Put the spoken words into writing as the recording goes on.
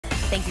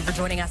Thank you for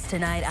joining us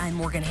tonight. I'm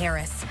Morgan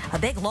Harris. A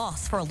big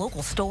loss for a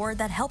local store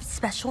that helps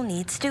special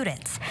needs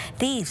students.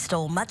 Thieves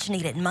stole much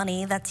needed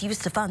money that's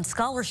used to fund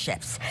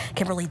scholarships.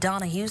 Kimberly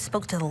Donahue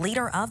spoke to the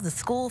leader of the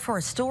school for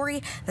a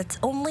story that's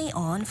only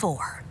on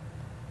 4.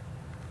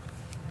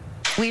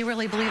 We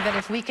really believe that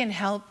if we can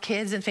help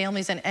kids and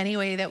families in any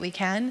way that we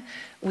can,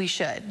 we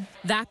should.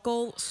 That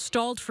goal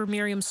stalled for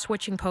Miriam's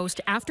switching post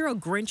after a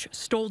Grinch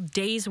stole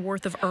days'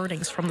 worth of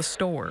earnings from the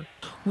store.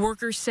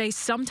 Workers say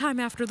sometime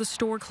after the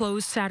store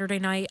closed Saturday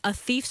night, a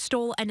thief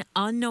stole an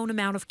unknown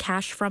amount of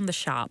cash from the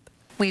shop.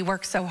 We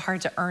work so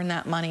hard to earn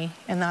that money,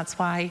 and that's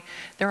why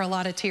there were a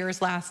lot of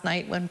tears last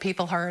night when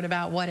people heard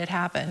about what had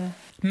happened.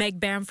 Meg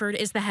Bamford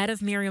is the head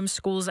of Miriam's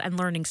Schools and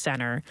Learning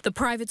Center. The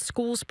private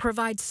schools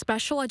provide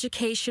special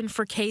education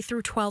for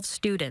K-12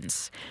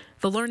 students.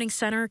 The Learning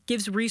Center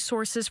gives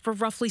resources for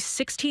roughly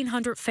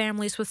 1,600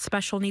 families with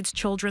special needs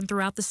children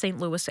throughout the St.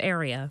 Louis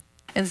area.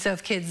 And so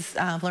if kids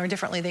learn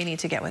differently, they need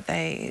to get what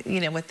they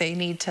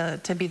need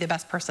to be the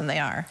best person they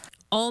are.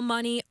 All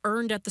money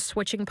earned at the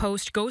switching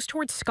post goes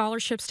towards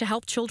scholarships to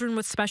help children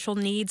with special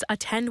needs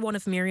attend one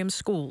of Miriam's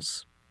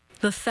schools.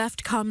 The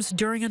theft comes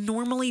during a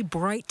normally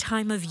bright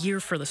time of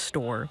year for the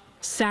store.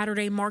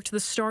 Saturday marked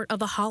the start of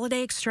the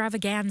holiday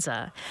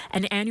extravaganza,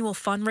 an annual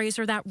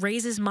fundraiser that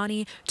raises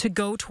money to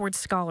go towards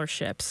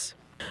scholarships.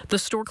 The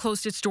store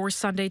closed its doors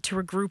Sunday to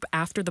regroup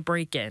after the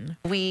break-in.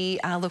 We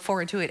look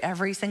forward to it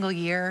every single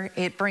year.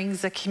 It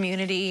brings the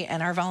community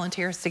and our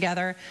volunteers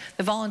together.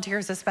 The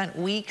volunteers have spent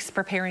weeks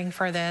preparing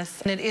for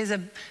this, and it is a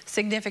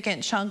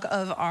significant chunk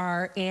of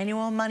our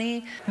annual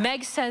money.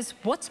 Meg says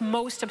what's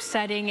most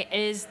upsetting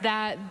is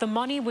that the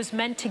money was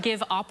meant to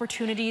give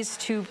opportunities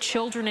to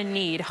children in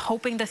need,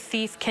 hoping the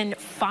thief can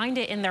find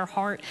it in their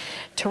heart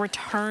to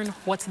return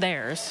what's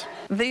theirs.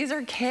 These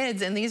are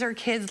kids, and these are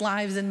kids'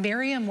 lives, and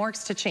Miriam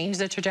works to change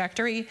the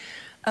trajectory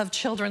of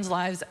children's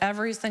lives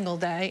every single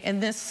day,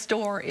 and this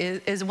store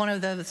is one of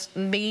the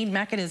main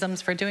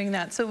mechanisms for doing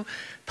that. So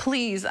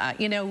please,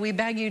 we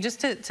beg you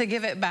just to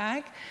give it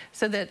back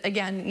so that,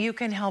 again, you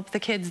can help the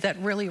kids that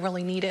really,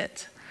 really need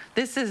it.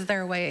 This is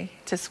their way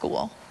to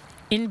school.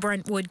 In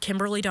Brentwood,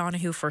 Kimberly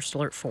Donahue, First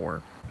Alert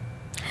 4.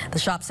 The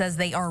shop says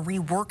they are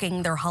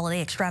reworking their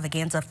holiday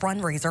extravaganza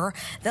fundraiser.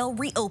 They'll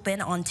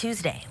reopen on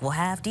Tuesday. We'll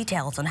have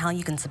details on how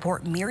you can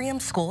support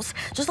Miriam's schools.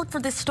 Just look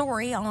for this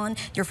story on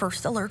your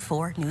First Alert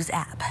 4 News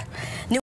app.